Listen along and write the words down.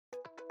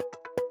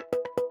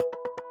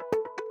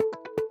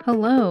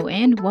Hello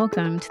and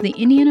welcome to the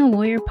Indiana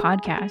Lawyer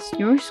Podcast,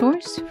 your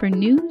source for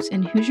news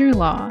and Hoosier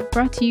law,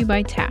 brought to you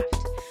by Taft.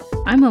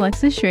 I'm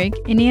Alexis Shrigg,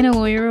 Indiana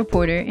Lawyer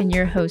Reporter, and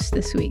your host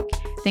this week.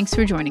 Thanks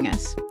for joining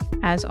us.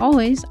 As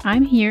always,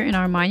 I'm here in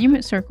our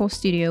Monument Circle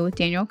studio with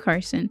Daniel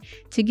Carson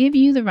to give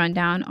you the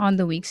rundown on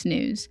the week's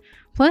news.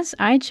 Plus,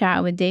 I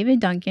chat with David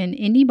Duncan,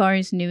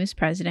 IndyBar's newest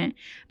president,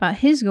 about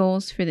his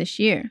goals for this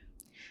year.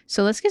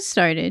 So let's get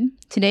started.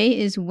 Today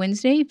is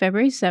Wednesday,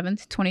 February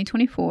 7th,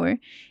 2024,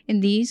 and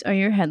these are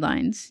your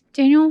headlines.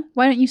 Daniel,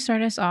 why don't you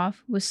start us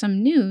off with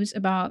some news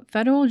about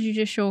federal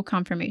judicial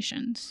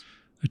confirmations?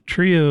 A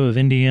trio of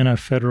Indiana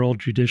federal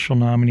judicial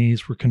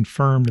nominees were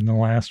confirmed in the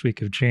last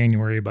week of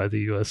January by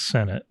the U.S.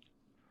 Senate.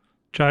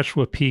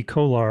 Joshua P.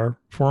 Kolar,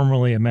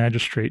 formerly a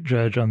magistrate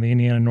judge on the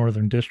Indiana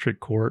Northern District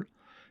Court,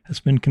 has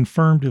been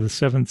confirmed to the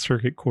Seventh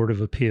Circuit Court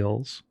of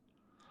Appeals.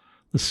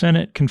 The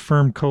Senate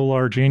confirmed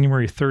Kolar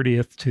January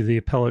 30th to the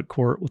appellate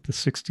court with a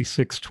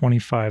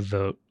 66-25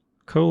 vote.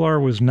 Kolar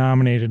was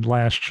nominated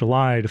last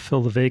July to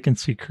fill the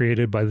vacancy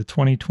created by the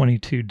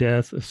 2022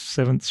 death of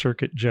Seventh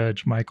Circuit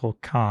Judge Michael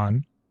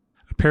Kahn.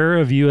 A pair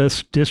of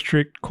U.S.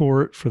 District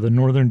Court for the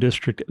Northern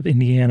District of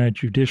Indiana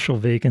judicial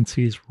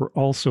vacancies were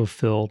also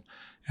filled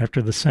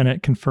after the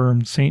Senate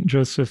confirmed St.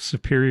 Joseph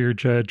Superior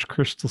Judge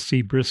Crystal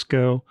C.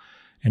 Briscoe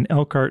and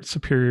Elkhart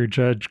Superior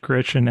Judge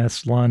Gretchen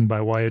S. Lund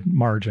by wide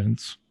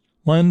margins.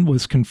 Lund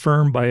was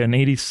confirmed by an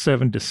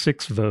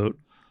 87-6 vote,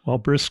 while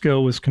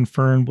Briscoe was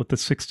confirmed with a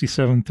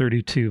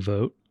 67-32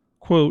 vote.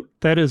 Quote,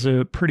 "That is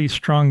a pretty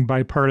strong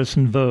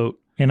bipartisan vote,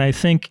 and I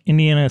think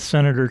Indiana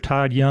Senator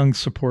Todd Young's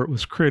support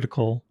was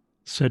critical,"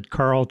 said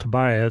Carl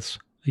Tobias,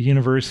 a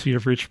University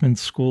of Richmond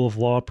School of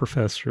Law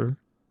professor,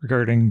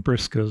 regarding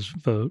Briscoe's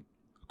vote.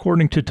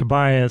 According to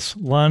Tobias,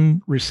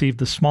 Lund received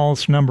the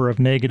smallest number of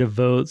negative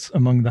votes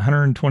among the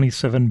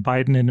 127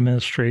 Biden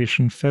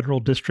administration federal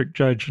district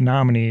judge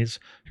nominees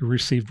who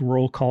received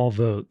roll call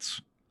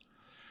votes.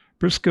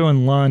 Briscoe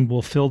and Lund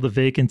will fill the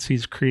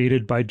vacancies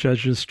created by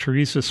Judges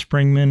Teresa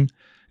Springman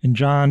and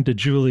John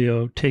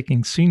DiGiulio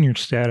taking senior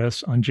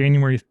status on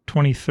January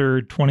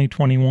 23,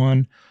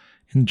 2021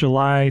 and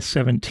July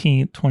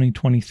 17,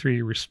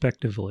 2023,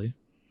 respectively.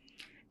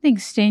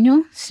 Thanks,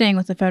 Daniel. Staying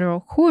with the federal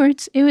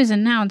courts, it was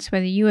announced by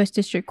the U.S.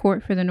 District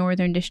Court for the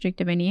Northern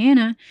District of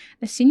Indiana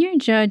that Senior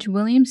Judge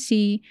William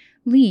C.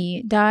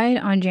 Lee died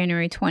on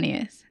January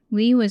 20th.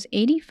 Lee was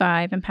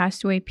 85 and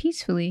passed away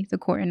peacefully, the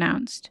court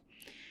announced.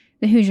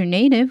 The Hoosier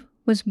native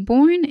was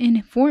born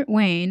in Fort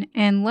Wayne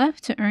and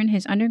left to earn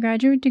his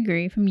undergraduate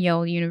degree from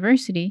Yale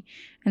University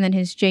and then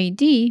his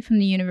J.D. from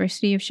the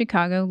University of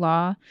Chicago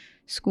Law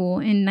School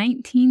in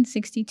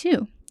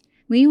 1962.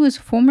 Lee was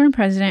former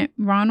President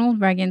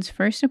Ronald Reagan's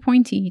first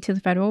appointee to the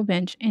federal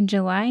bench in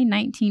July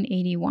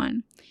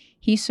 1981.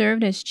 He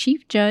served as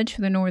Chief Judge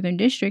for the Northern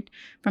District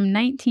from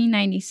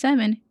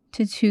 1997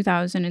 to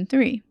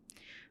 2003.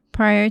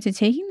 Prior to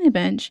taking the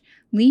bench,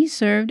 Lee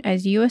served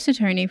as U.S.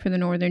 Attorney for the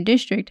Northern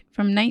District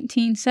from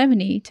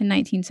 1970 to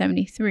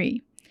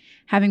 1973,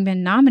 having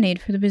been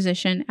nominated for the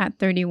position at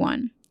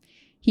 31.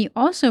 He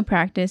also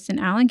practiced in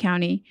Allen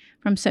County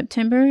from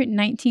September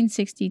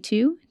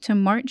 1962 to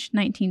March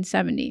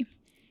 1970.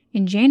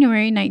 In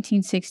January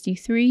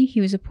 1963, he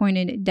was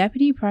appointed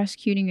Deputy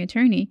Prosecuting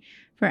Attorney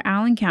for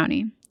Allen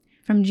County.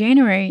 From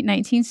January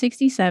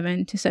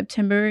 1967 to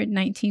September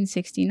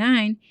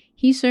 1969,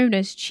 he served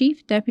as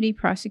Chief Deputy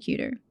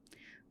Prosecutor.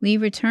 Lee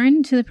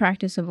returned to the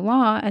practice of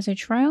law as a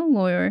trial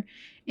lawyer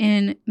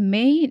in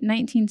May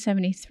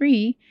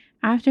 1973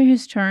 after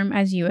his term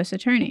as U.S.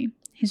 Attorney.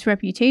 His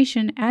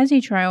reputation as a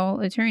trial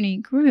attorney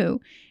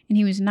grew, and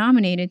he was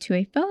nominated to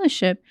a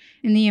fellowship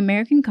in the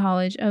American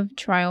College of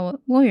Trial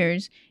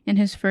Lawyers in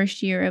his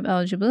first year of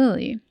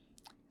eligibility.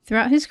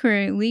 Throughout his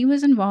career, Lee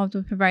was involved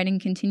with providing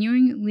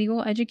continuing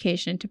legal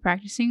education to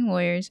practicing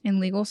lawyers and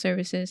legal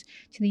services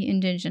to the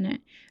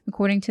indigent,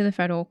 according to the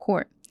federal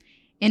court.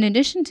 In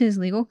addition to his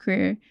legal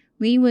career,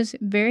 Lee was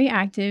very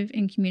active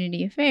in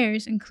community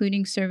affairs,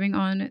 including serving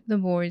on the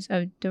boards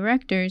of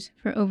directors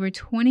for over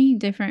 20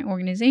 different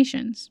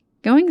organizations.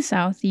 Going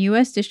south, the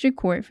U.S. District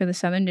Court for the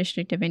Southern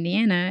District of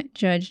Indiana,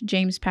 Judge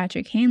James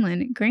Patrick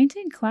Hanlon,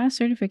 granted class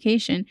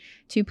certification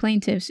to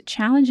plaintiffs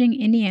challenging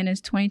Indiana's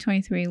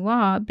 2023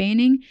 law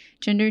banning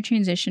gender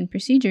transition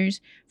procedures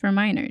for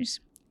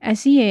minors.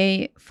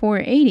 SEA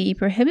 480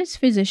 prohibits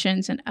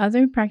physicians and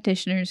other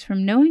practitioners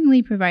from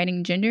knowingly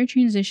providing gender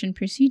transition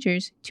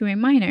procedures to a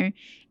minor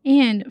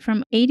and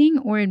from aiding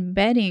or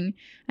abetting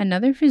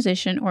another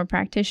physician or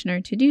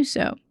practitioner to do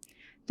so.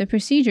 The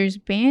procedures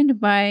banned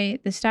by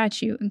the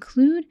statute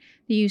include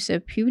the use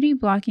of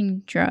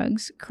puberty-blocking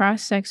drugs,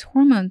 cross-sex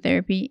hormone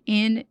therapy,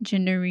 and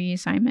gender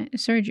reassignment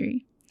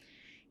surgery.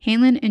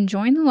 Hanlon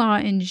enjoined the law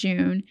in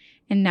June,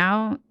 and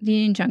now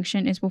the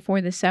injunction is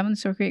before the Seventh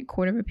Circuit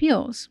Court of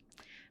Appeals.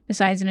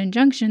 Besides an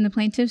injunction, the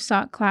plaintiffs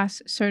sought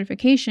class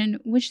certification,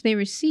 which they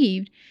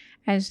received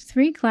as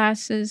 3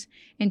 classes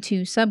and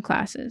 2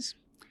 subclasses.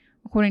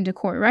 According to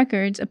court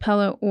records,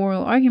 appellate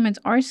oral arguments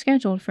are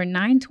scheduled for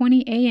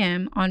 9:20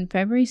 a.m. on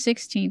February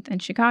 16th in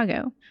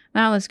Chicago.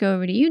 Now let's go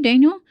over to you,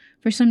 Daniel,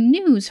 for some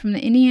news from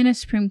the Indiana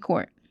Supreme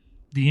Court.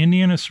 The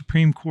Indiana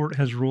Supreme Court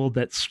has ruled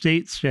that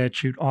state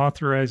statute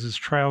authorizes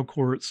trial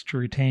courts to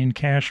retain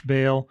cash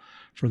bail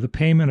for the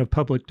payment of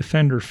public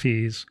defender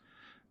fees,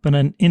 but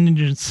an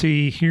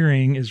indigency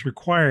hearing is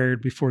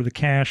required before the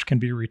cash can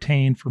be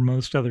retained for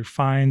most other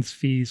fines,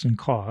 fees, and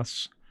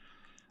costs.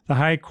 The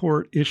High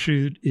Court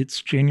issued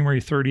its January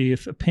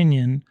 30th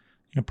opinion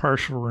in a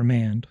partial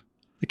remand.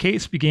 The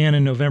case began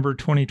in November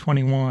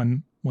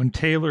 2021 when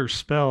Taylor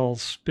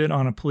Spells spit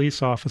on a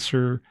police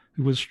officer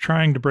who was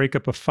trying to break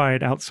up a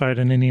fight outside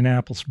an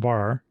Indianapolis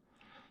bar.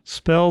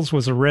 Spells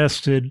was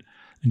arrested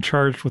and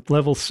charged with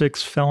level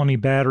 6 felony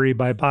battery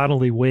by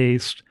bodily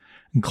waste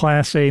and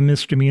Class A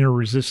misdemeanor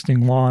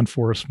resisting law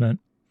enforcement.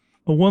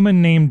 A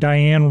woman named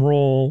Diane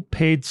Roll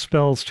paid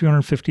Spells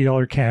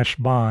 $250 cash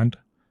bond.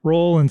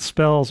 Roll and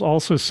Spells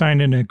also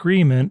signed an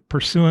agreement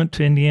pursuant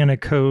to Indiana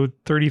Code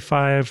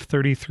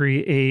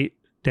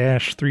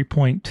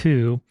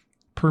 35338-3.2,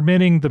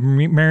 permitting the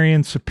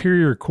Marion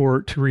Superior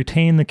Court to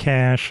retain the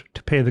cash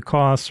to pay the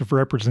costs of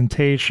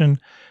representation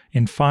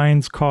in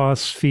fines,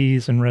 costs,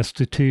 fees, and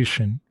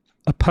restitution.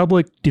 A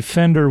public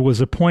defender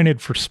was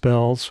appointed for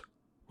Spells,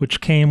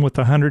 which came with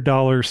a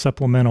 $100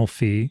 supplemental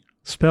fee.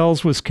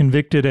 Spells was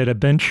convicted at a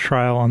bench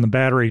trial on the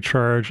battery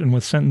charge and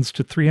was sentenced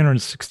to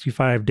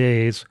 365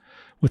 days,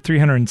 with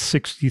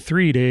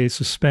 363 days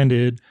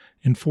suspended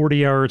and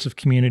 40 hours of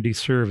community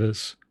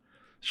service.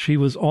 She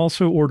was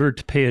also ordered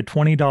to pay a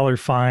 $20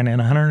 fine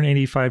and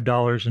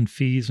 $185 in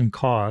fees and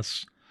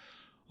costs,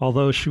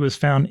 although she was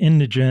found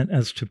indigent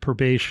as to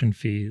probation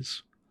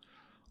fees.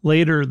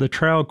 Later, the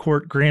trial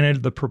court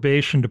granted the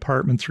probation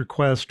department's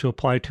request to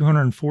apply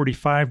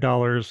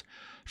 $245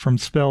 from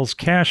Spells'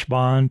 cash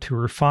bond to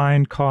her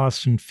fine,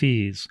 costs, and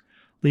fees,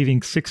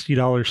 leaving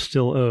 $60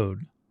 still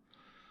owed.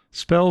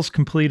 Spells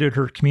completed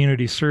her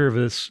community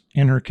service,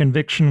 and her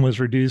conviction was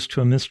reduced to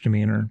a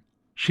misdemeanor.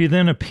 She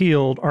then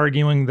appealed,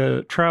 arguing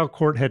the trial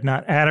court had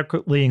not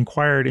adequately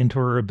inquired into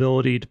her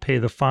ability to pay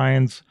the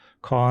fines,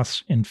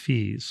 costs, and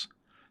fees.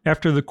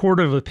 After the Court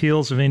of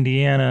Appeals of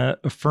Indiana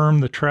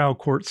affirmed the trial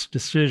court's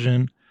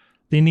decision,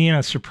 the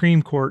Indiana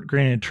Supreme Court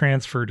granted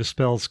transfer to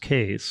Spells'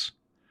 case.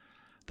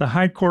 The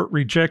High Court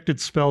rejected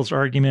Spells'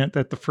 argument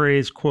that the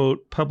phrase,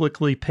 quote,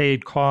 publicly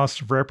paid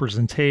costs of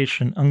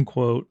representation,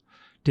 unquote,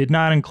 did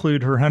not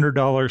include her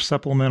 $100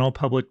 supplemental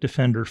public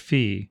defender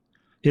fee.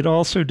 It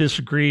also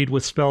disagreed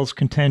with Spells'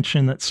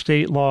 contention that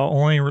state law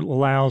only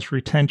allows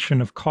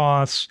retention of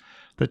costs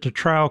that the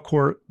trial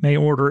court may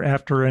order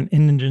after an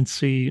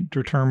indigency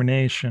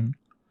determination.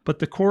 But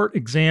the court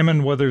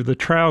examined whether the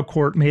trial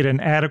court made an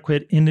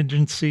adequate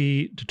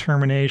indigency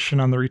determination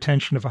on the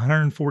retention of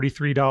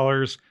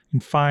 $143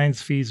 in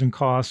fines, fees, and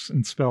costs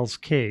in Spells'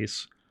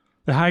 case.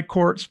 The High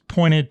Court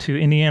pointed to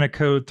Indiana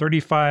Code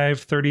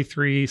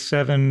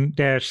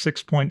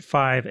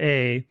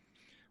 35337-6.5a,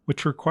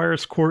 which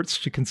requires courts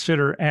to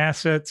consider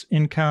assets,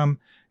 income,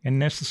 and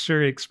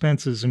necessary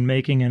expenses in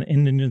making an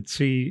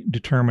indigency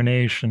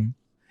determination.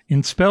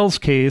 In Spells'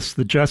 case,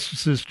 the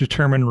justices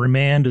determined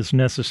remand is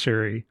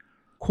necessary.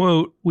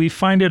 Quote, we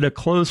find it a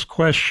close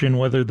question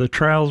whether the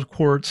trial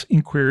court's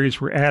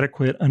inquiries were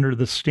adequate under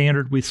the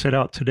standard we set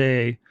out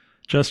today,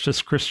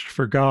 Justice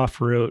Christopher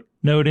Goff wrote,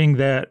 noting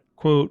that,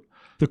 quote,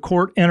 the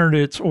court entered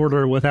its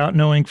order without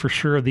knowing for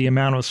sure the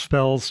amount of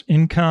Spells'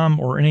 income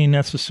or any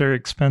necessary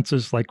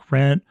expenses like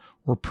rent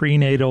or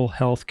prenatal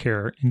health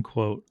care, end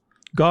quote.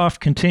 Goff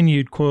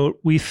continued, quote,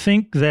 we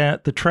think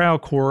that the trial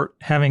court,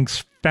 having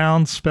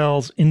found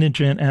Spells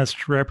indigent as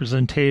to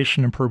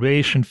representation and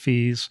probation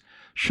fees,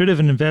 should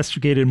have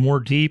investigated more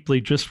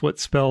deeply just what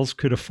Spells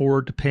could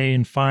afford to pay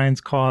in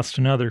fines, costs,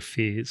 and other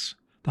fees.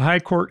 The High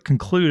Court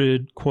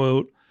concluded,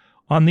 quote,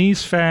 on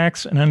these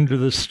facts and under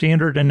the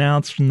standard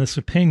announced in this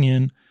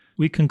opinion,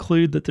 we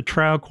conclude that the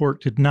trial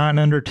court did not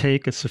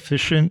undertake a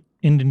sufficient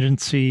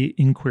indigency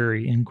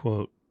inquiry, end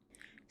quote.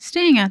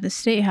 Staying at the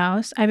State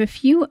House, I have a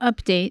few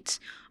updates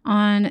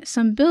on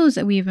some bills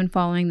that we've been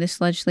following this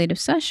legislative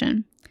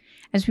session.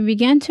 As we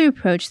begin to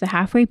approach the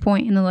halfway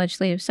point in the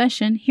legislative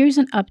session, here's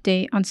an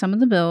update on some of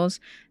the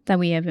bills that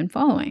we have been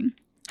following.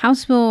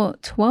 House Bill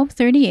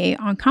 1238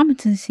 on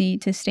competency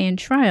to stand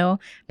trial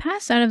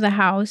passed out of the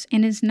House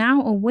and is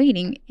now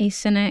awaiting a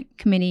Senate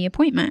committee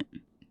appointment.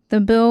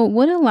 The bill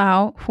would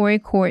allow for a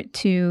court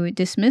to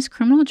dismiss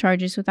criminal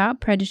charges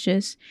without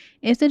prejudice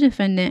if the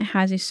defendant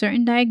has a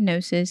certain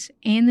diagnosis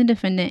and the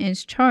defendant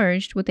is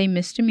charged with a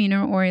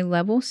misdemeanor or a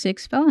level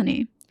 6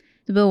 felony.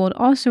 The bill would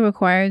also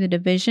require the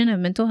Division of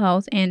Mental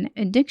Health and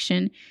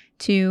Addiction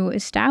to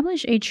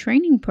establish a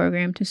training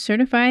program to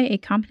certify a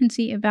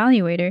competency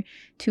evaluator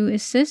to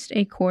assist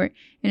a court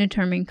in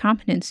determining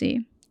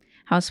competency.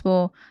 House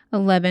Bill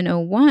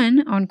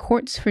 1101 on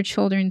courts for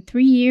children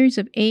 3 years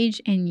of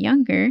age and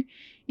younger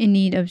in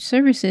need of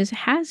services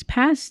has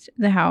passed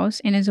the House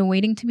and is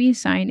awaiting to be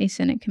assigned a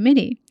Senate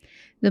committee.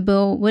 The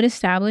bill would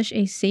establish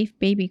a safe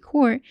baby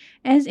court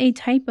as a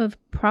type of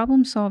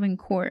problem-solving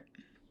court.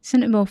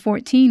 Senate Bill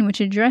 14,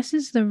 which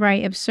addresses the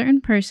right of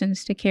certain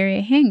persons to carry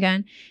a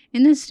handgun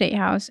in the State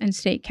House and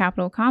State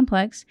Capitol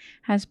complex,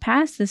 has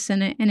passed the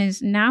Senate and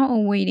is now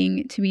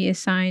awaiting to be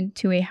assigned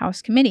to a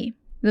House committee.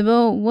 The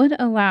bill would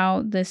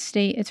allow the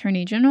State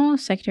Attorney General,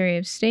 Secretary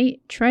of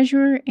State,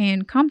 Treasurer,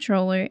 and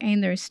Comptroller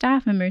and their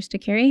staff members to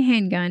carry a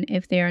handgun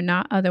if they are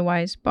not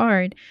otherwise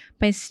barred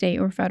by state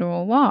or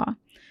federal law.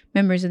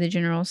 Members of the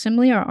General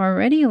Assembly are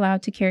already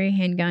allowed to carry a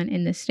handgun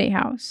in the State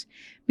House.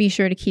 Be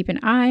sure to keep an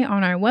eye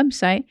on our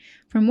website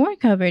for more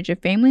coverage of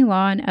family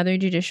law and other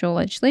judicial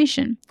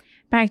legislation.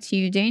 Back to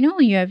you,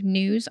 Daniel. You have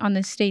news on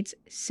the state's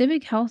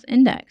Civic Health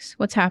Index.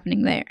 What's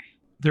happening there?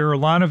 There are a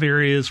lot of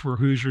areas where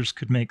Hoosiers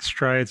could make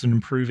strides in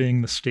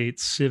improving the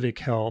state's civic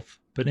health,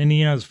 but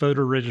Indiana's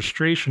voter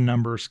registration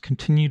numbers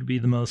continue to be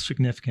the most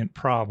significant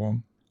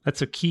problem.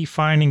 That's a key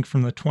finding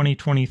from the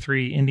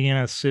 2023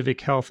 Indiana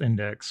Civic Health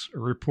Index, a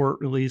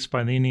report released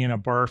by the Indiana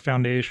Bar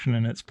Foundation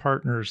and its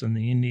partners in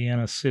the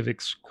Indiana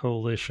Civics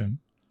Coalition.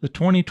 The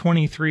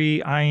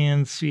 2023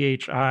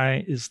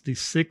 INCHI is the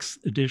sixth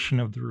edition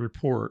of the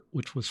report,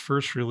 which was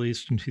first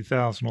released in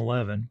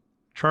 2011.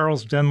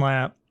 Charles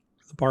Dunlap,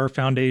 the Bar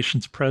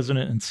Foundation's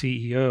president and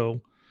CEO,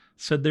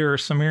 said there are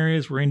some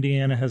areas where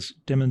Indiana has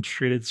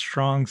demonstrated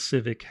strong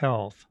civic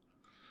health.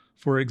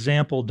 For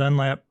example,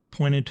 Dunlap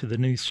pointed to the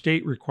new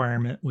state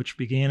requirement, which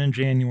began in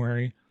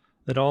January,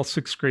 that all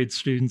sixth grade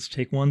students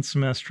take one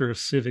semester of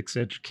civics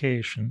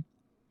education.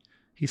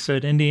 He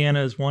said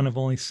Indiana is one of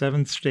only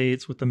 7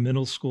 states with a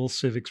middle school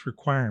civics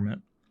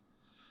requirement.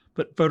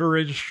 But voter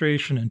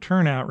registration and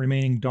turnout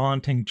remaining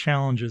daunting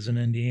challenges in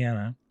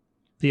Indiana.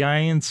 The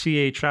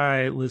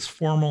INCHI lists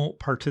formal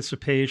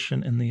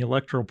participation in the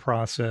electoral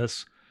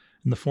process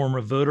in the form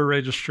of voter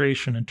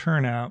registration and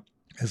turnout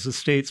as the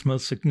state's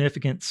most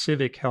significant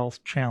civic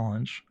health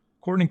challenge.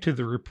 According to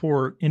the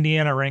report,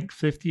 Indiana ranked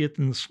 50th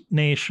in the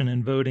nation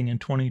in voting in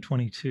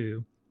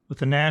 2022,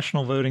 with a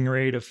national voting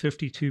rate of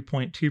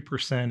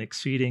 52.2%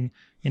 exceeding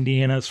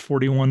Indiana's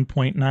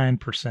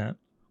 41.9%.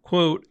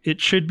 Quote, "It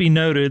should be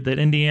noted that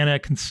Indiana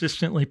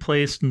consistently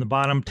placed in the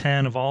bottom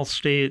 10 of all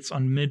states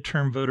on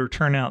midterm voter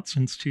turnout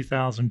since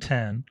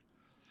 2010.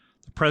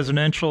 The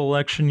presidential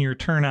election year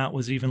turnout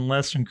was even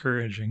less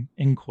encouraging,"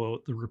 end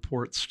quote, the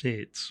report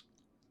states.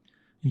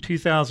 In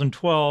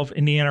 2012,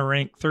 Indiana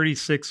ranked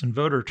 36 in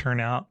voter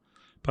turnout,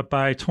 but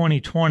by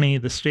 2020,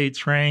 the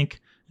state's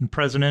rank in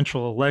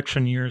presidential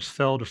election years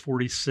fell to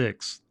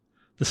 46th.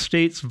 The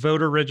state's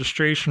voter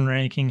registration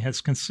ranking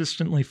has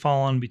consistently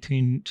fallen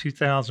between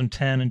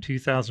 2010 and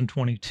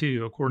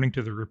 2022, according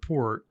to the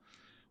report,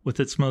 with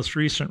its most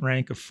recent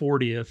rank of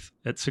 40th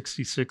at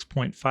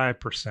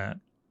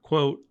 66.5%.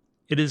 Quote,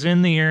 "It is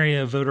in the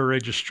area of voter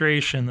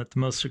registration that the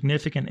most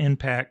significant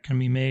impact can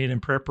be made in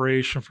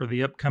preparation for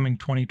the upcoming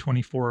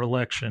 2024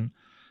 election,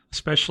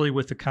 especially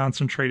with the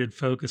concentrated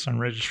focus on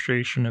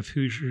registration of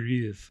Hoosier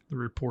youth," the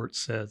report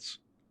says.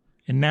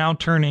 And now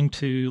turning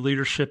to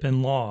leadership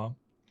in law.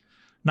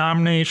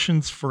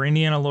 Nominations for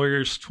Indiana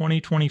Lawyers'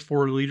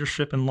 2024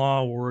 Leadership in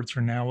Law Awards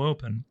are now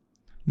open.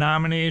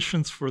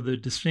 Nominations for the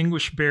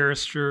Distinguished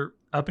Barrister,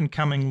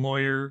 Up-and-Coming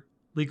Lawyer,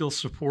 Legal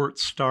Support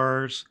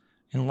Stars,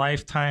 and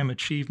Lifetime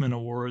Achievement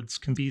Awards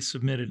can be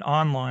submitted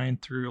online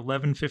through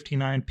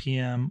 11:59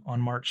 p.m. on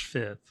March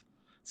 5th.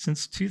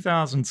 Since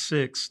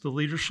 2006, the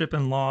Leadership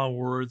in Law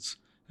Awards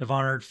have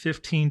honored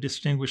 15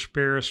 distinguished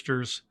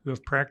barristers who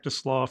have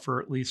practiced law for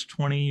at least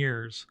 20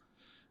 years,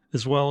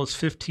 as well as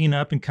 15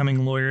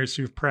 up-and-coming lawyers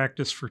who have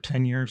practiced for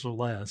 10 years or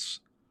less.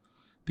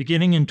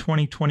 Beginning in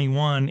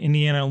 2021,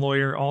 Indiana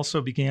Lawyer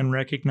also began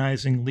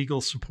recognizing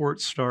legal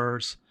support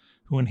stars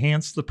who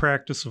enhance the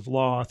practice of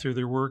law through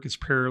their work as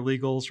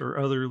paralegals or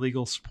other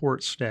legal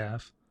support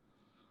staff.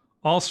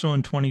 Also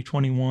in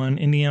 2021,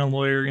 Indiana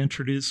Lawyer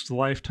introduced the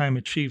Lifetime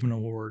Achievement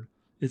Award,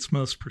 its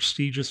most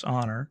prestigious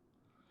honor.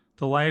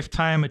 The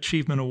Lifetime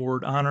Achievement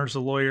Award honors a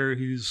lawyer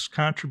whose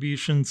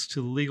contributions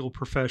to the legal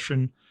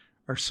profession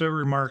are so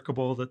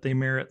remarkable that they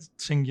merit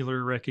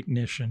singular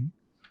recognition.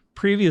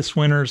 Previous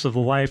winners of the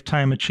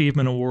Lifetime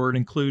Achievement Award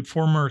include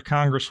former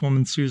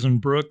Congresswoman Susan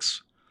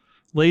Brooks,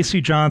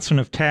 Lacey Johnson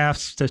of Taft,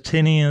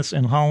 Stettinius,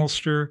 and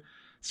Hollister,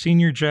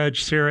 Senior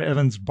Judge Sarah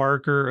Evans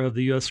Barker of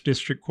the U.S.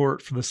 District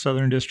Court for the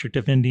Southern District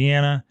of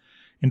Indiana,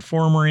 and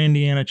former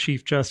Indiana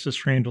Chief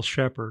Justice Randall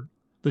Shepard.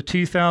 The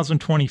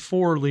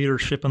 2024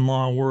 Leadership in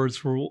Law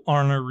Awards will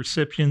honor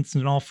recipients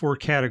in all 4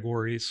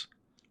 categories.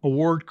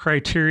 Award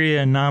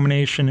criteria and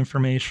nomination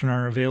information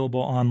are available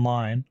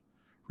online.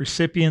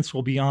 Recipients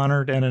will be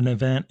honored at an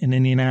event in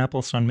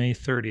Indianapolis on May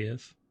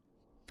 30th.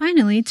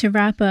 Finally, to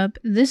wrap up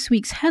this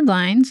week's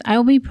headlines, I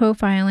will be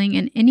profiling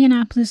an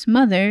Indianapolis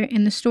mother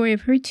in the story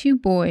of her 2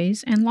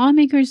 boys and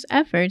lawmakers'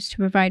 efforts to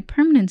provide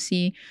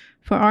permanency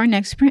for our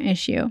next print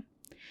issue.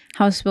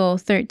 House Bill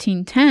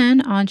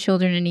 1310 on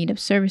children in need of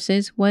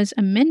services was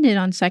amended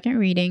on second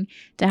reading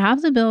to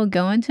have the bill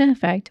go into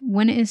effect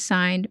when it is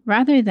signed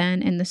rather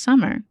than in the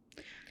summer.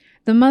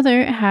 The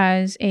mother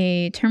has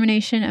a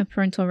termination of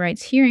parental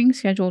rights hearing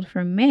scheduled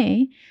for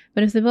May,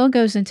 but if the bill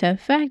goes into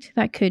effect,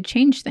 that could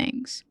change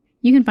things.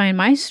 You can find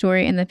my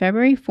story in the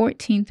February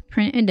 14th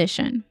print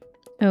edition.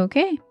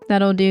 Okay,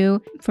 that'll do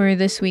for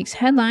this week's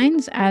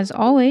headlines. As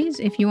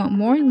always, if you want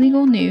more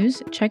legal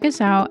news, check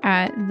us out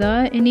at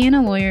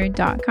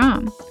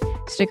theindianalawyer.com.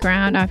 Stick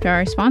around after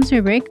our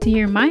sponsor break to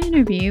hear my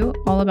interview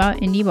all about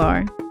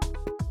IndyBar.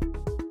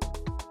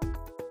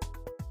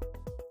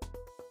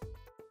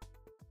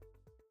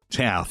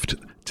 Taft,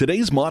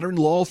 today's modern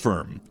law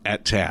firm.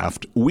 At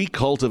Taft, we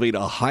cultivate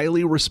a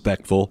highly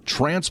respectful,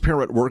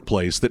 transparent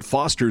workplace that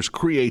fosters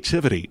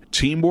creativity,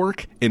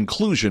 teamwork,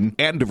 inclusion,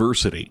 and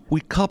diversity.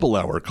 We couple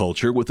our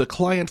culture with a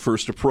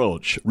client-first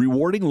approach,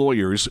 rewarding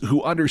lawyers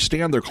who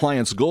understand their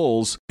clients'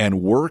 goals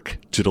and work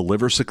to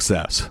deliver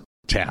success.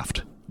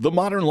 Taft, the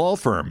modern law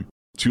firm.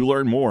 To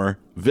learn more,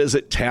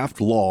 visit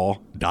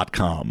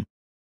taftlaw.com.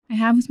 I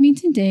have with me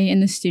today in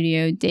the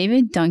studio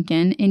David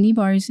Duncan,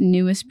 IndyBar's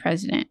newest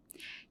president.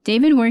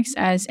 David works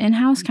as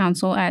in-house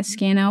counsel at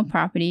Scannell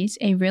Properties,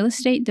 a real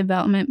estate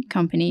development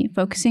company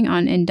focusing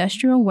on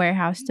industrial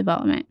warehouse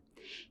development.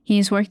 He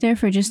has worked there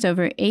for just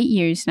over 8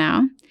 years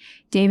now.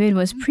 David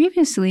was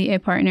previously a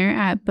partner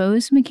at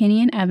Bose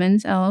McKinney &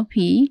 Evans,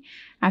 LLP.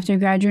 After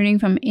graduating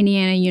from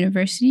Indiana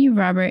University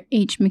Robert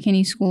H.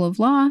 McKinney School of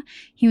Law,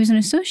 he was an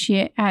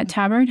associate at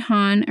Tabard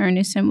Hahn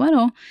Ernest &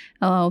 Weddle,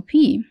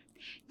 LLP.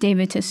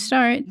 David, to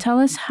start, tell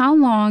us how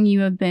long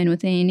you have been with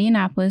the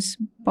Indianapolis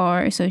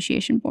Bar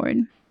Association Board.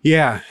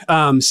 Yeah.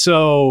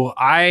 So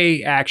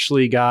I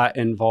actually got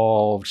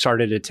involved,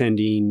 started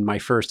attending my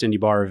first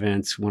IndyBar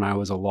events when I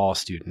was a law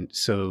student.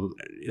 So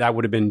that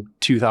would have been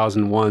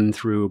 2001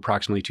 through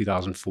approximately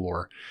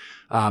 2004.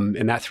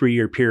 In that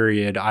 3-year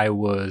period, I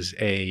was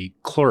a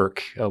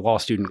clerk, a law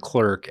student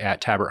clerk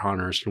at Tabard Hahn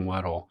Ernst &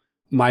 Weddle.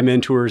 My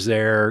mentors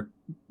there,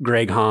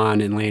 Greg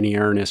Hahn and Lanny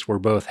Ernest, were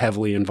both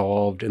heavily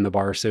involved in the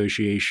Bar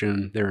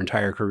Association their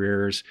entire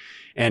careers.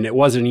 And it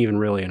wasn't even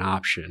really an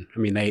option. I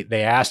mean,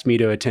 they asked me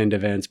to attend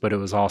events, but it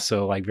was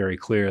also like very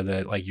clear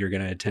that like you're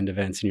going to attend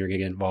events and you're going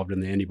to get involved in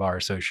the IndyBar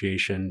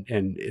Association,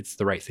 and it's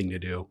the right thing to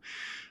do.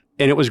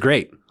 And it was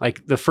great.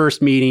 Like the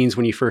first meetings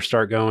when you first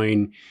start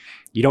going,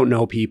 you don't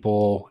know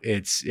people.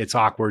 It's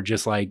awkward,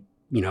 just like,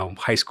 you know,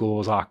 high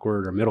school is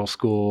awkward or middle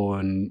school,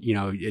 and you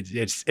know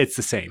it's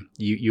the same.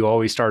 You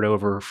always start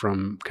over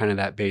from kind of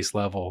that base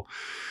level.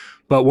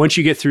 But once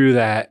you get through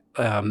that,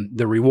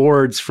 the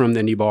rewards from the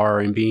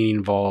IndyBar and being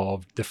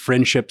involved, the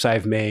friendships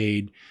I've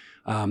made,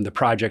 the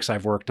projects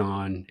I've worked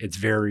on, it's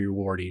very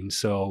rewarding.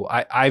 So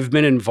I've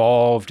been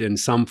involved in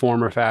some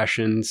form or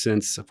fashion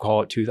since, I'll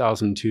call it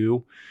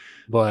 2002,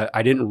 but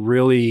I didn't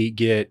really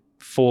get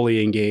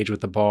fully engaged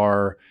with the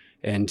bar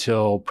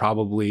until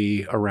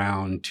probably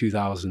around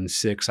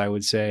 2006, I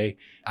would say.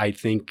 I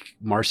think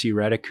Marcy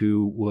Reddick,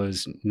 who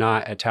was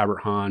not at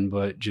Tabard Hahn,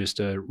 but just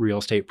a real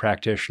estate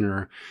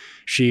practitioner,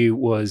 she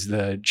was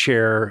the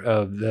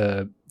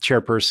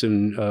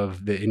chairperson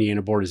of the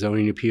Indiana Board of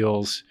Zoning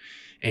Appeals.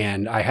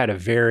 And I had a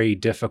very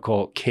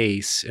difficult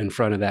case in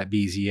front of that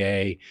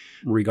BZA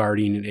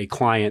regarding a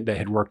client that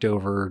had worked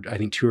over, I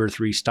think, 2 or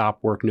 3 stop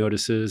work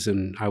notices.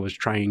 And I was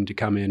trying to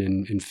come in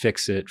and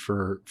fix it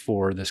for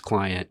this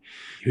client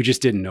who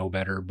just didn't know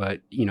better.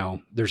 But, you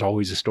know, there's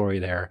always a story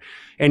there.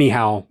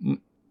 Anyhow,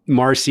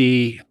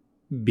 Marcy,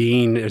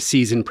 being a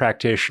seasoned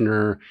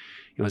practitioner,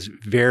 it was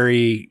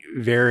very,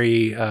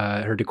 very,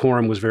 her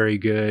decorum was very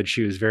good.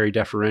 She was very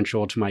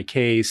deferential to my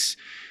case.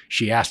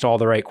 She asked all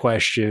the right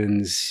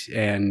questions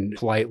and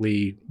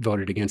politely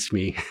voted against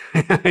me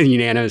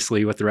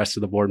unanimously with the rest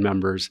of the board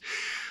members.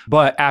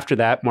 But after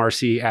that,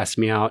 Marcy asked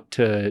me out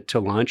to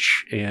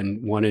lunch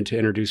and wanted to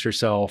introduce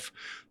herself,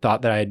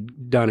 thought that I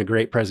had done a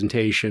great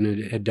presentation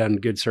and had done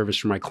good service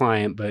for my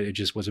client, but it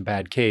just was a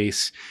bad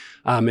case,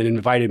 and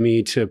invited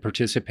me to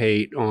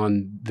participate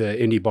on the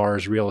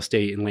IndyBar's Real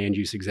Estate and Land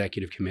Use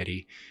Executive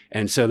Committee.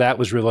 And so that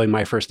was really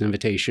my first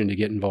invitation to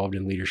get involved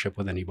in leadership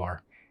with IndyBar.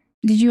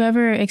 Did you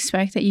ever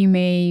expect that you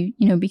may,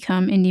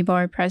 become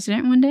IndyBar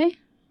president one day?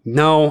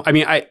 No, I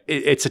mean,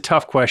 it's a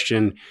tough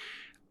question.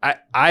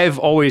 I've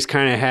always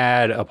kind of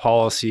had a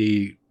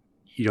policy,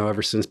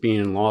 ever since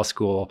being in law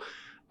school.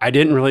 I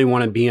didn't really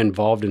want to be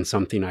involved in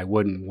something I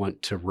wouldn't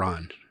want to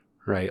run,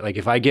 right? Like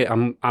if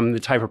I'm the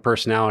type of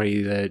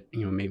personality that,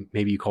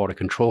 maybe you call it a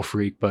control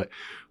freak, but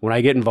when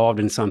I get involved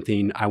in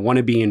something, I want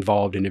to be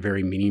involved in a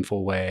very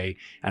meaningful way.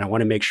 And I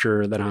want to make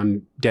sure that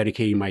I'm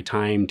dedicating my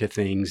time to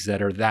things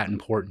that are that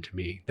important to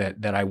me,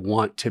 that I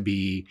want to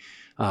be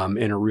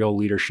in a real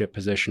leadership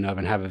position of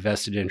and have a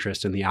vested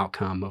interest in the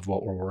outcome of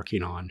what we're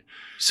working on.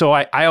 So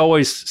I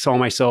always saw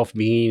myself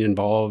being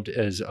involved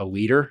as a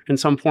leader in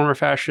some form or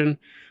fashion,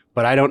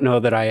 but I don't know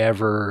that I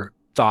ever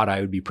thought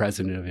I would be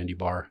president of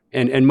IndyBar.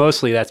 And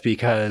mostly that's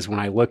because when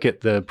I look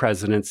at the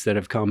presidents that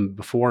have come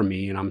before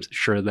me, and I'm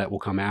sure that will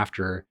come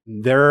after,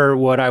 they're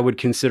what I would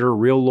consider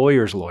real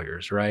lawyers,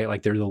 right?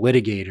 Like they're the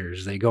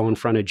litigators. They go in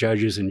front of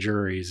judges and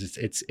juries.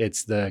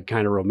 It's the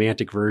kind of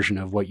romantic version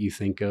of what you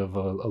think of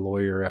a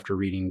lawyer after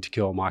reading To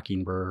Kill a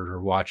Mockingbird or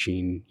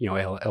watching,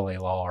 LA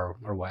Law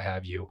or what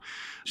have you.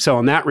 So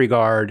in that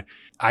regard,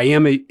 I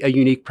am a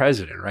unique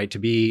president, right? To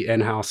be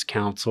in-house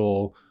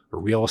counsel, a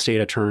real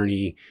estate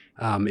attorney,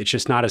 It's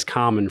just not as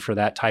common for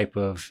that type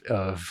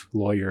of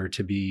lawyer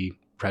to be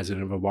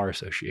president of a bar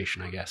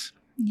association, I guess.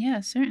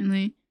 Yeah,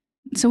 certainly.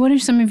 So what are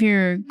some of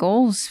your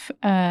goals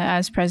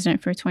as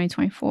president for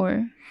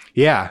 2024?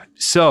 Yeah.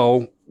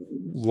 So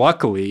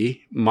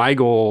luckily, my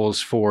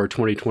goals for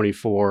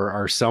 2024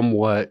 are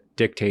somewhat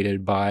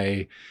dictated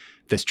by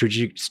the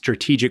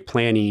strategic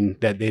planning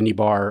that the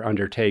IndyBar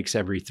undertakes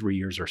every 3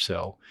 years or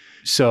so.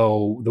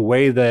 So the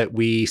way that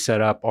we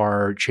set up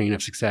our chain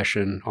of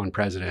succession on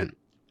president,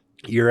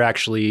 you're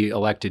actually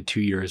elected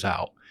 2 years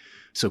out.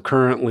 So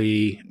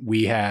currently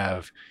we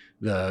have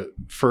the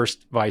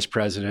first vice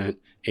president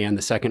and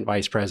the second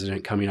vice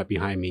president coming up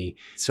behind me.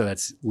 So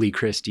that's Lee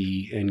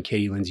Christie and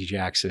Katie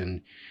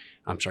Jackson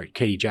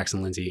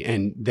Lindsay,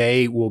 and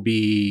they will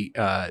be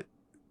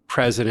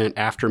president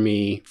after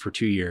me for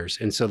 2 years.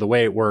 And so the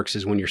way it works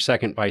is when you're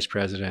second vice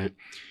president,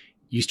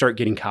 you start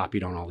getting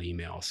copied on all the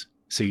emails.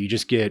 So you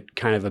just get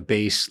kind of a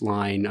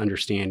baseline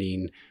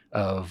understanding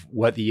of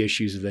what the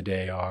issues of the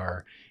day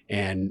are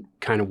and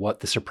kind of what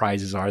the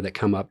surprises are that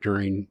come up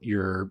during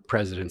your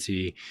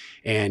presidency.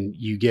 And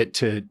you get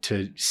to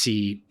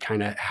see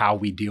kind of how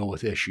we deal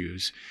with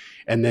issues.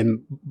 And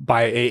then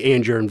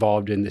and you're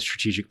involved in the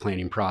strategic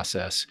planning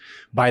process.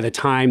 By the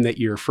time that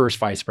you're first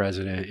vice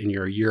president and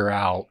you're a year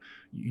out,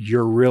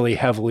 you're really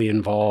heavily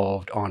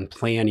involved on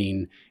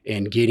planning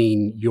and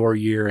getting your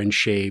year in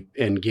shape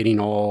and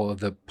getting all of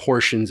the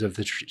portions of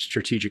the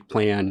strategic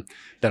plan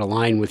that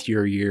align with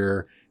your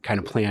year kind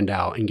of planned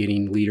out and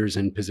getting leaders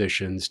in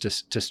positions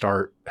to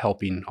start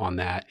helping on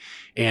that.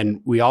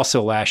 And we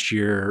also last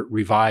year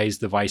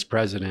revised the vice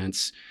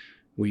presidents.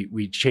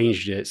 We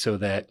changed it so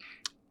that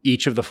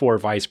each of the 4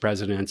 vice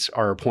presidents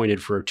are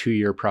appointed for a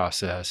 2-year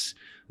process.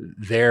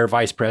 Their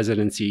vice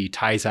presidency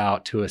ties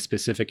out to a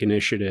specific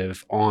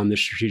initiative on the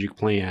strategic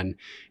plan.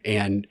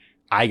 And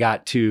I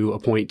got to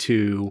appoint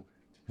 2,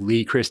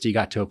 Lee Christie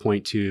got to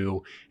appoint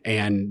 2.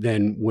 And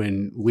then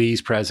when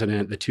Lee's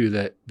president, the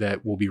 2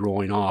 that will be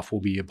rolling off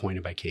will be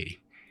appointed by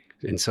Katie.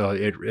 And so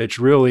it's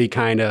really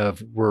kind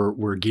of,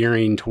 we're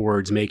gearing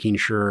towards making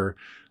sure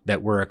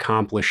that we're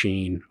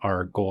accomplishing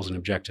our goals and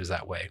objectives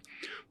that way.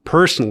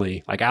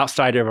 Personally, like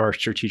outside of our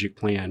strategic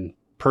plan,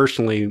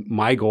 personally,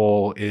 my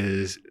goal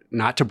is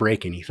not to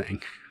break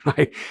anything.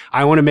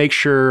 I want to make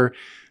sure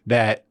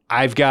that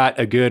I've got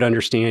a good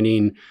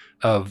understanding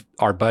of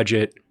our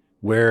budget,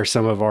 where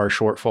some of our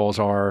shortfalls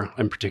are,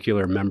 in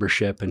particular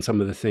membership and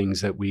some of the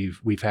things that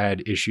we've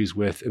had issues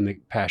with in the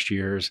past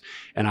years.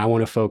 And I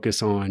want to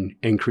focus on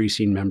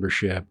increasing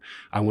membership.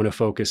 I want to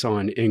focus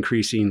on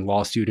increasing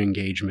law student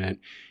engagement.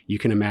 You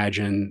can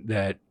imagine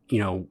that,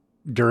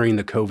 during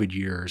the COVID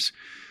years,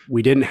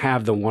 we didn't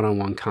have the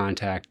one-on-one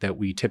contact that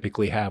we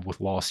typically have with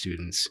law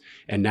students.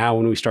 And now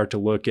when we start to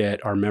look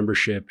at our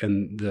membership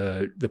and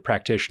the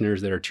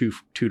practitioners that are 2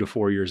 to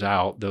 4 years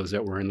out, those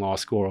that were in law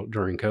school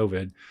during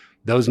COVID,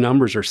 those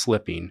numbers are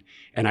slipping.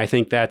 And I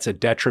think that's a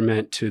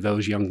detriment to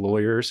those young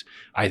lawyers.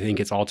 I think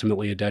it's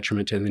ultimately a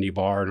detriment to the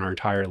IndyBar and our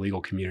entire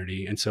legal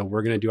community. And so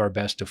we're going to do our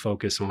best to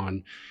focus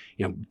on,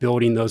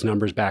 building those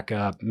numbers back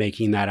up,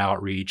 making that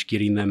outreach,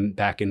 getting them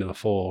back into the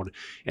fold,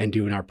 and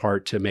doing our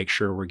part to make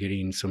sure we're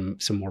getting some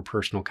more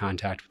personal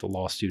contact with the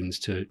law students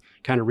to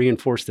kind of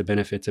reinforce the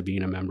benefits of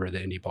being a member of the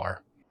IndyBar.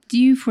 Do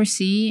you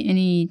foresee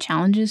any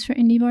challenges for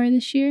IndyBar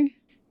this year?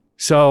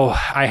 So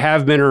I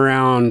have been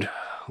around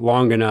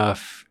long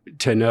enough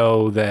to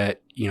know that,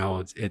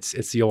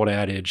 it's the old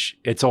adage,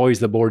 it's always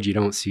the board you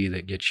don't see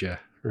that gets you,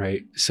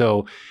 right?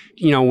 So,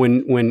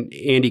 when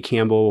Andy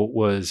Campbell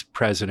was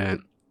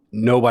president,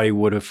 nobody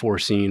would have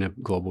foreseen a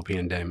global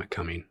pandemic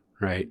coming,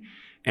 right?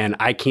 And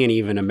I can't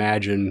even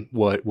imagine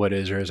what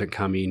is or isn't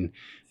coming.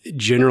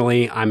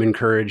 Generally, I'm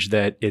encouraged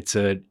that it's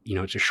a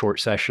short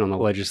session on the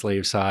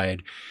legislative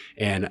side,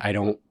 and I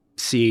don't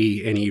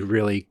see any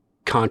really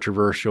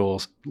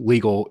controversial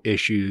legal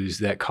issues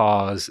that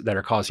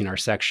are causing our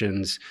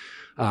sections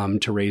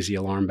to raise the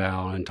alarm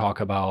bell and talk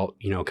about,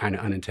 kind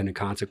of unintended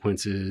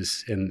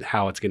consequences and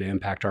how it's going to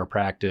impact our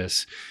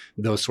practice,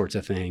 those sorts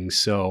of things.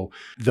 So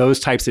those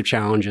types of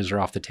challenges are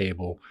off the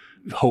table,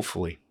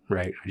 hopefully,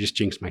 right? I just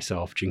jinxed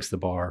the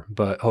bar,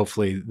 but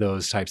hopefully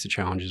those types of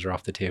challenges are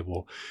off the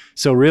table.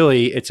 So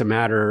really it's a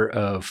matter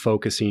of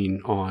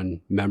focusing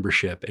on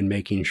membership and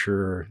making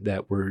sure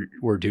that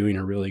we're doing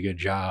a really good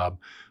job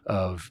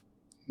of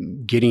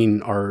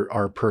getting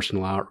our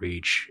personal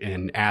outreach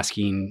and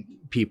asking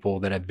people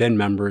that have been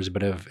members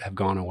but have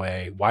gone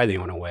away, why they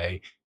went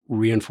away,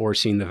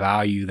 reinforcing the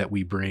value that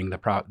we bring,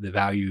 the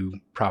value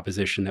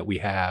proposition that we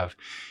have,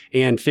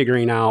 and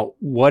figuring out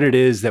what it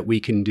is that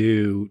we can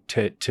do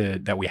to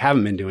that we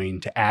haven't been doing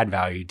to add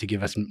value, to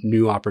give us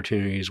new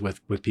opportunities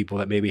with people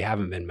that maybe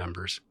haven't been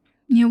members.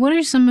 What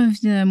are some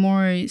of the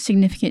more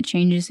significant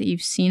changes that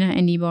you've seen at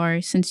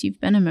IndyBar since you've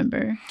been a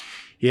member?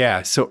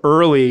 Yeah, so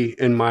early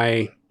in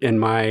my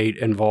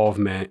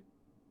involvement,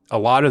 a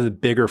lot of the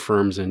bigger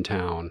firms in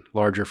town,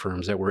 larger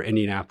firms that were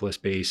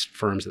Indianapolis-based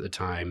firms at the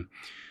time,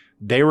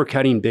 they were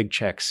cutting big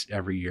checks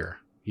every year.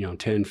 $10,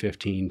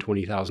 $15,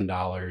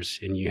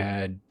 $20,000, and you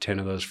had 10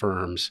 of those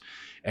firms.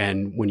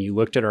 And when you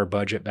looked at our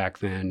budget back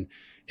then,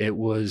 it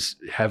was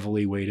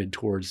heavily weighted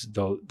towards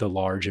the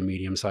large and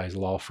medium-sized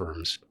law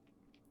firms.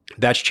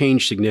 That's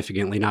changed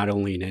significantly, not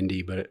only in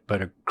Indy, but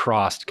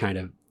across kind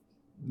of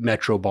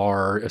metro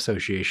bar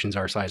associations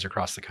our size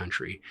across the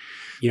country.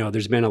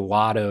 There's been a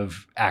lot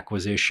of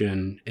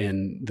acquisition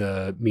in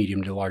the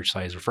medium to large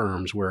size of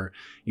firms where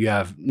you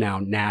have now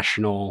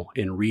national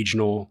and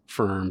regional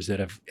firms that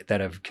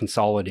have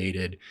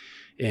consolidated,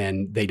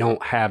 and they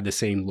don't have the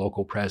same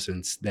local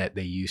presence that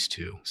they used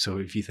to. So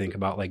if you think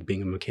about like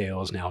Bingham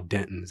McHale's, now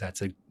Denton's,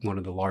 that's one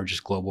of the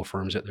largest global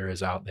firms that there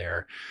is out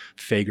there,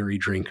 Fagery,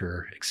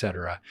 Drinker, et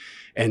cetera.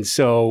 And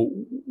so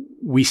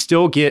we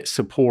still get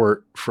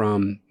support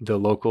from the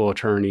local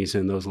attorneys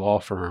in those law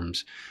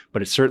firms,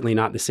 but it's certainly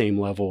not the same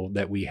level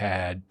that we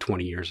had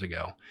 20 years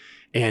ago.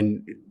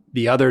 And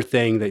the other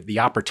thing, that the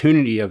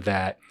opportunity of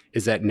that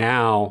is that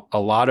now a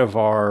lot of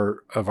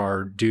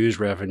our dues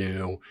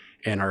revenue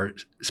and our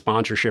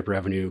sponsorship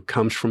revenue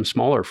comes from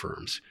smaller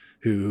firms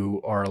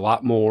who are a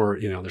lot more,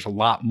 there's a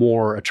lot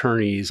more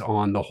attorneys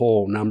on the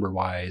whole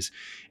number-wise.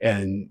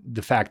 And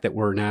the fact that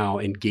we're now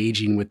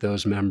engaging with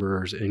those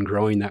members and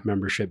growing that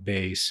membership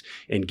base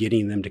and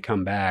getting them to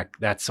come back,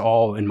 that's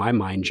all, in my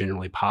mind,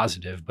 generally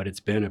positive, but it's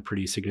been a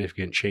pretty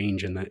significant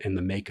change in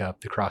the makeup,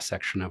 the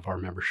cross-section of our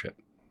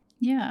membership.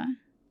 Yeah.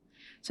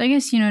 So I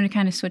guess, to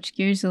kind of switch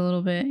gears a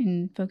little bit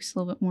and focus a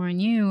little bit more on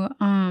you,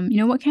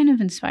 what kind of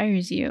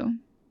inspires you?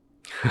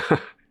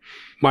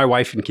 My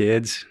wife and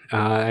kids.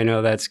 I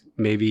know that's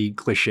maybe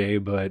cliche,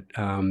 but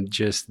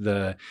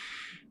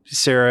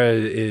Sarah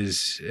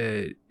is,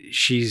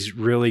 she's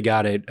really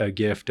got a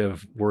gift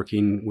of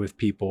working with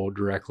people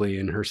directly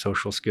in her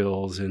social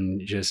skills.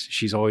 And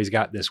she's always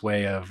got this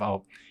way of,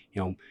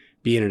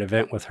 be in an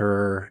event with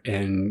her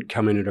and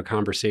come into a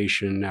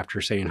conversation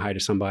after saying hi to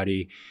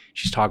somebody.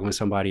 She's talking with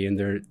somebody and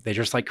they're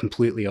just like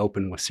completely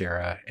open with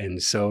Sarah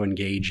and so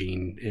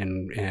engaging.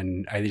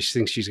 And I just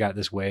think she's got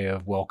this way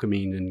of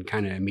welcoming and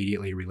kind of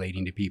immediately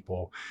relating to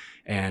people.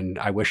 And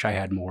I wish I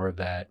had more of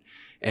that.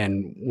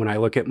 And when I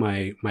look at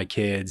my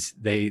kids,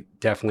 they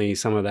definitely,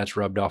 some of that's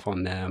rubbed off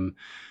on them.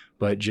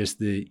 But just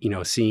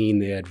seeing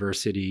the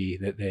adversity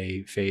that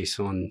they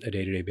face on a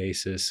day-to-day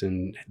basis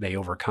and they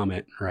overcome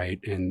it, right?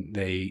 And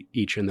they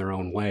each in their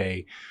own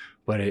way,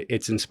 but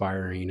it's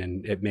inspiring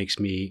and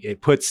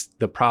it puts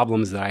the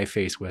problems that I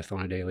face with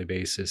on a daily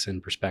basis in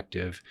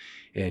perspective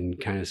and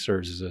kind of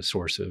serves as a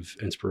source of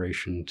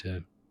inspiration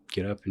to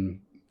get up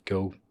and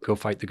go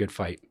fight the good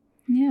fight.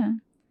 Yeah.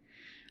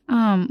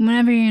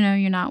 Whenever,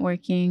 you're not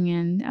working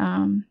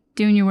and,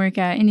 doing your work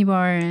at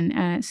IndyBar and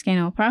at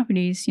Scannell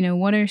Properties,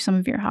 what are some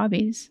of your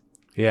hobbies?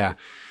 Yeah.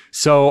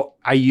 So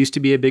I used to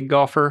be a big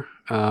golfer,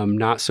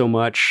 not so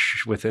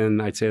much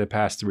within, I'd say, the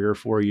past 3 or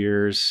 4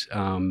 years.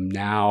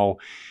 Now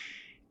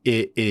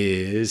it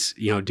is,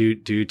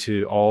 due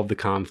to all of the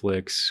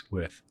conflicts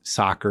with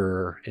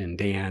soccer and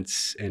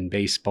dance and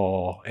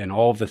baseball and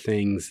all of the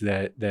things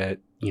that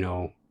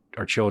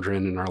our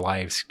children and our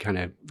lives kind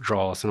of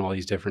draw us in all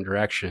these different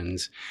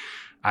directions.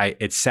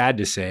 It's sad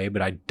to say,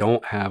 but I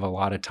don't have a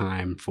lot of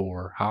time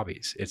for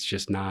hobbies. It's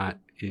just not,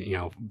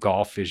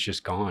 golf is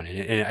just gone.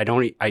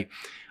 And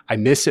I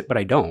miss it, but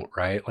I don't,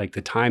 right? Like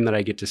the time that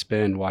I get to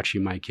spend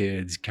watching my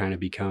kids kind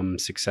of become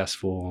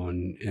successful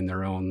in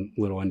their own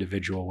little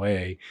individual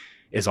way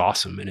is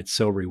awesome. And it's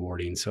so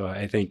rewarding. So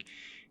I think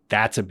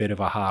that's a bit of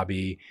a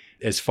hobby.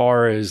 As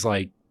far as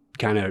like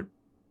kind of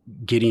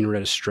getting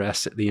rid of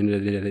stress at the end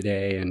of the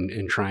day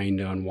and trying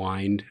to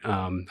unwind,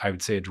 I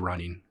would say it's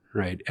running.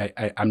 Right.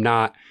 I'm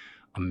not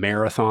a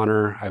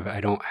marathoner.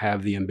 I don't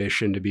have the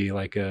ambition to be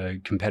like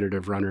a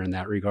competitive runner in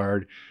that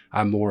regard.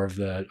 I'm more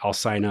of I'll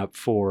sign up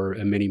for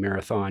a mini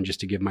marathon just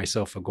to give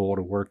myself a goal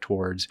to work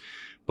towards,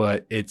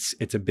 but it's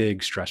a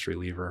big stress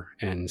reliever.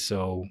 And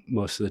so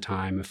most of the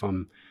time, if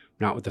I'm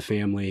not with the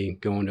family,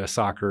 going to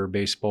soccer,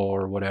 baseball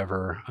or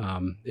whatever,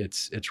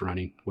 it's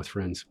running with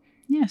friends.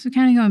 Yeah. So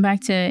kind of going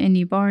back to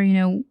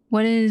IndyBar,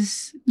 what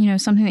is,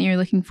 something that you're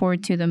looking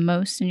forward to the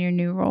most in your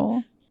new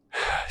role?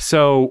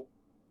 So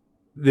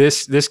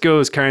this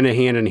goes kind of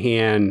hand in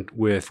hand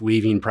with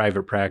leaving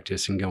private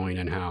practice and going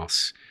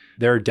in-house.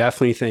 There are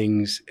definitely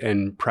things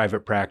in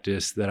private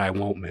practice that I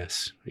won't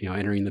miss,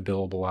 entering the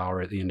billable hour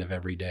at the end of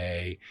every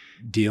day,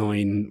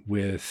 dealing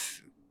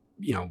with,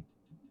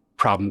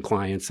 problem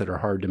clients that are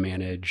hard to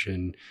manage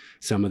and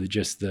some of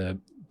the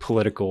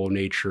political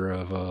nature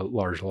of a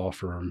large law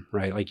firm,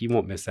 right? Like you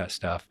won't miss that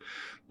stuff,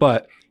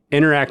 but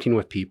interacting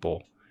with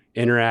people,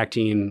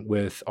 interacting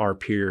with our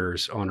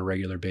peers on a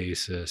regular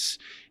basis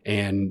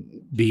and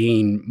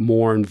being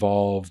more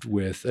involved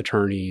with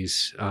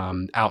attorneys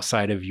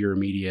outside of your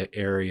immediate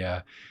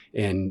area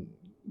and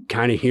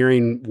kind of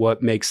hearing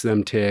what makes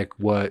them tick,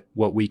 what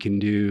we can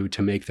do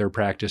to make their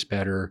practice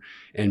better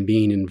and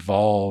being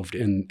involved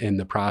in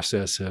the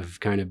process of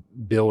kind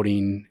of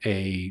building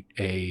a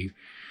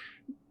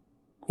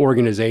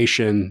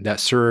organization that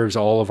serves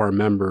all of our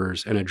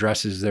members and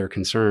addresses their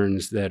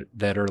concerns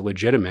that are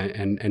legitimate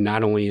and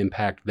not only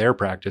impact their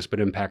practice, but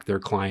impact their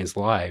clients'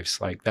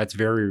 lives. Like, that's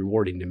very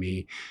rewarding to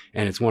me.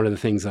 And it's one of the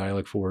things that I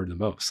look forward to the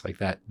most. Like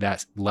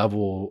that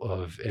level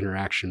of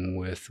interaction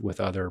with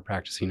other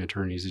practicing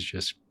attorneys is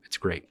just, it's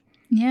great.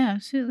 Yeah,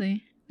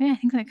 absolutely. Yeah, I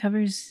think that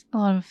covers a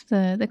lot of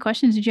the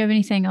questions. Did you have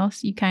anything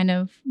else you kind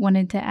of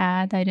wanted to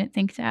add that I didn't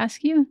think to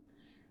ask you?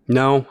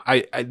 No,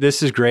 I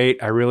this is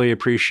great. I really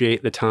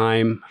appreciate the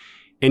time.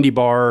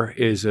 IndyBar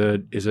is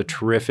a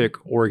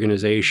terrific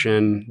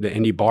organization. The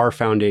IndyBar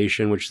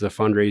Foundation, which is the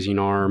fundraising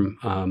arm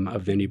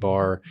of the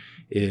IndyBar,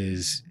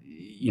 is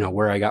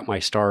where I got my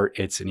start.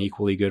 It's an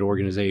equally good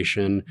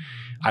organization.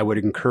 I would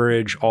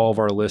encourage all of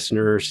our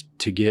listeners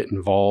to get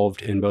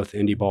involved in both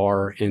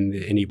IndyBar and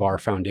the IndyBar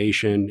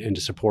Foundation and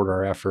to support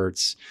our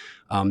efforts.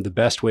 The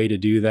best way to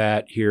do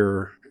that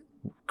here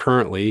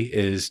currently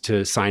is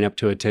to sign up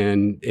to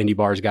attend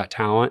IndyBar's Got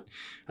Talent.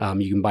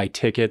 You can buy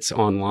tickets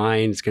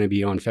online. It's going to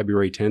be on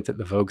February 10th at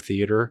the Vogue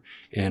Theater,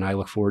 and I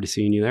look forward to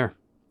seeing you there.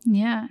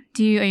 Yeah.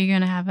 Are you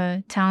going to have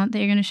a talent that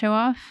you're going to show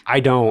off?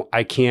 I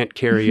can't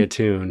carry a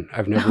tune.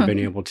 I've never been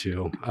able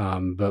to.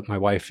 But my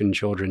wife and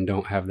children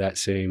don't have that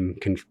same,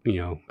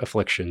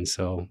 affliction.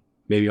 So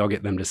maybe I'll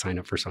get them to sign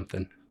up for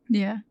something.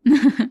 Yeah.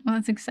 Well,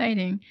 that's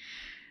exciting.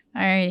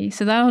 All right,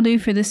 so that'll do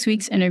for this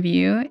week's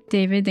interview.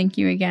 David, thank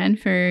you again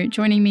for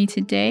joining me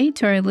today.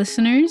 To our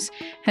listeners,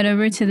 head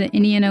over to the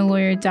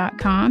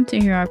IndianaLawyer.com to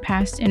hear our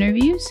past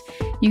interviews.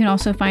 You can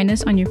also find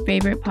us on your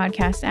favorite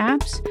podcast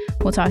apps.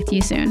 We'll talk to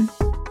you soon.